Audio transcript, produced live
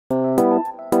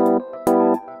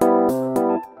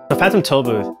The Phantom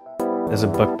Tollbooth is a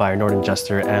book by Norton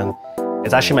Juster, and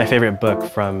it's actually my favorite book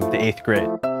from the 8th grade.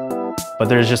 But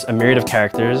there's just a myriad of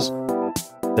characters.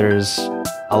 There's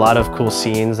a lot of cool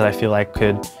scenes that I feel like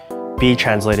could be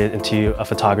translated into a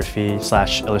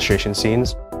photography/illustration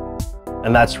scenes.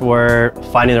 And that's where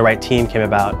finding the right team came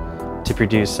about to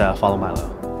produce Follow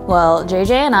Milo. Well,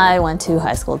 JJ and I went to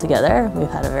high school together. We've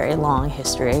had a very long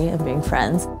history of being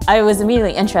friends. I was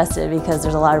immediately interested because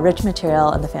there's a lot of rich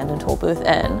material in the Phantom Tollbooth,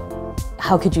 and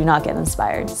how could you not get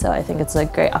inspired? So I think it's a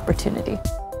great opportunity.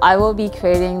 I will be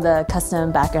creating the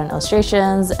custom background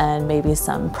illustrations and maybe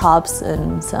some props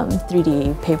and some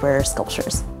 3D paper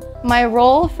sculptures. My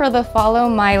role for the Follow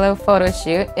Milo photo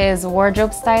shoot is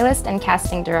wardrobe stylist and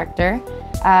casting director.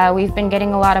 We've been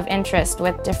getting a lot of interest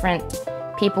with different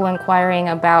people inquiring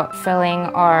about filling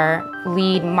our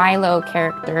lead Milo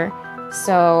character.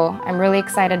 So I'm really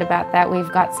excited about that.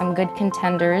 We've got some good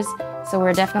contenders. So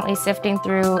we're definitely sifting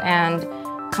through and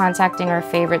contacting our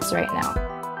favorites right now.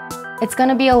 It's going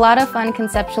to be a lot of fun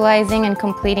conceptualizing and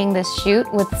completing this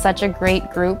shoot with such a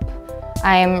great group.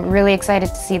 I'm really excited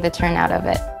to see the turnout of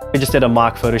it. We just did a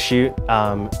mock photo shoot,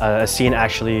 a scene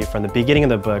actually from the beginning of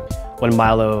the book when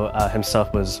Milo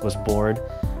himself was bored.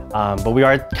 But we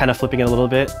are kind of flipping it a little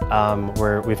bit,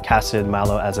 where we've casted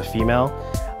Milo as a female.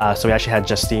 So we actually had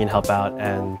Justine help out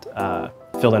and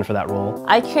fill in for that role.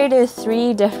 I created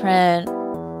 3 different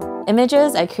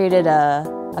images. I created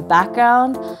a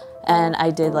background, and I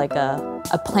did like a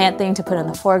plant thing to put in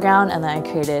the foreground, and then I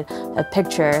created a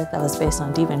picture that was based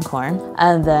on demon corn.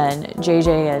 And then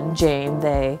JJ and Jane,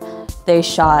 they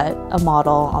shot a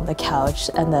model on the couch,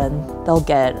 and then they'll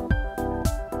get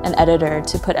an editor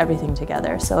to put everything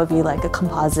together. So it'll be like a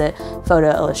composite photo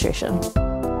illustration.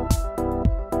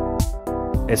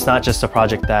 It's not just a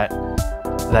project that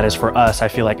is for us. I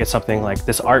feel like it's something like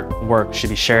this artwork should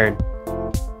be shared.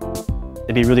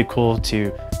 It'd be really cool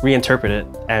to reinterpret it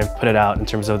and put it out in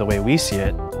terms of the way we see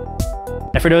it.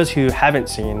 And for those who haven't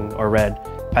seen or read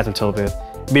Phantom Tollbooth,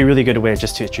 it'd be a really good way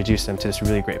just to introduce them to this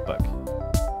really great book.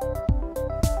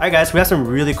 All right guys, we have some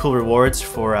really cool rewards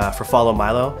for Follow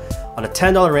Milo. On a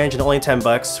 $10 range and only 10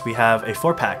 bucks, we have a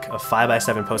 4-pack of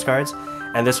 5x7 postcards,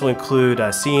 and this will include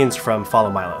scenes from Follow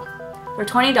Milo. For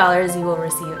 $20, you will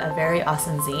receive a very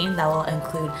awesome zine that will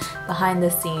include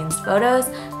behind-the-scenes photos,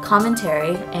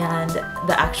 commentary, and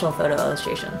the actual photo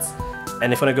illustrations.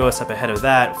 And if you want to go a step ahead of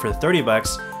that, for 30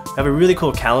 bucks, we have a really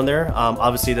cool calendar.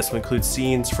 Obviously, this will include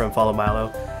scenes from Follow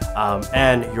Milo,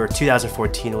 and your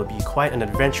 2014 will be quite an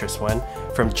adventurous one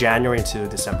from January into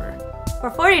December. For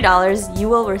 $40, you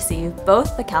will receive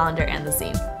both the calendar and the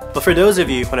zine. But for those of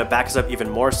you who want to back us up even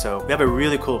more so, we have a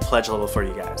really cool pledge level for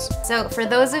you guys. So for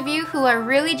those of you who are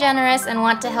really generous and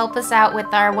want to help us out with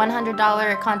our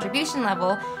 $100 contribution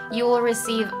level, you will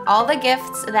receive all the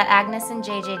gifts that Agnes and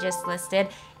JJ just listed.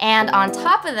 And on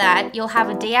top of that, you'll have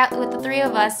a day out with the 3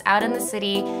 of us out in the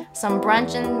city, some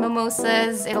brunch and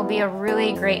mimosas. It'll be a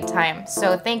really great time.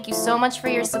 So thank you so much for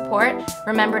your support.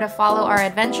 Remember to follow our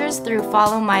adventures through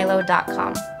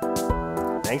followmilo.com.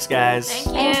 Thanks guys.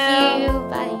 Thank you.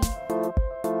 Bye.